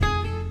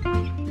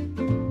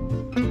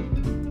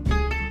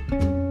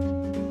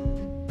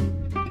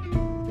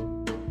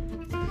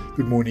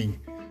Good morning.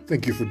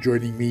 Thank you for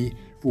joining me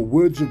for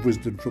Words of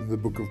Wisdom from the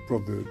book of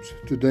Proverbs.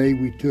 Today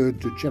we turn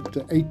to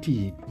chapter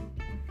 18,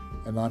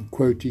 and I'm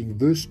quoting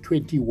verse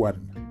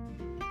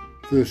 21,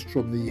 first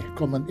from the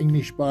Common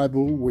English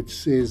Bible, which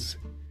says,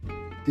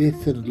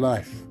 "Death and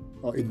life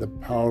are in the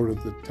power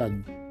of the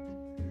tongue."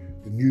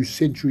 The New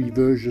Century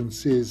Version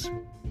says,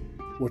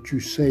 "What you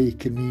say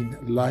can mean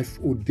life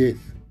or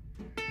death.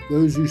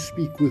 Those who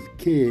speak with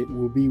care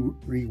will be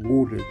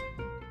rewarded."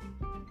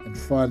 And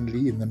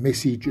finally, in the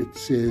Message, it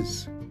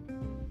says,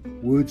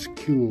 "Words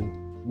kill,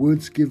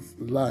 words give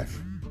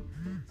life.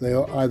 They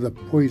are either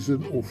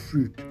poison or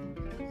fruit,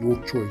 your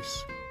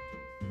choice."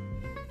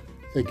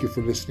 Thank you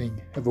for listening.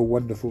 Have a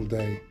wonderful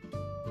day.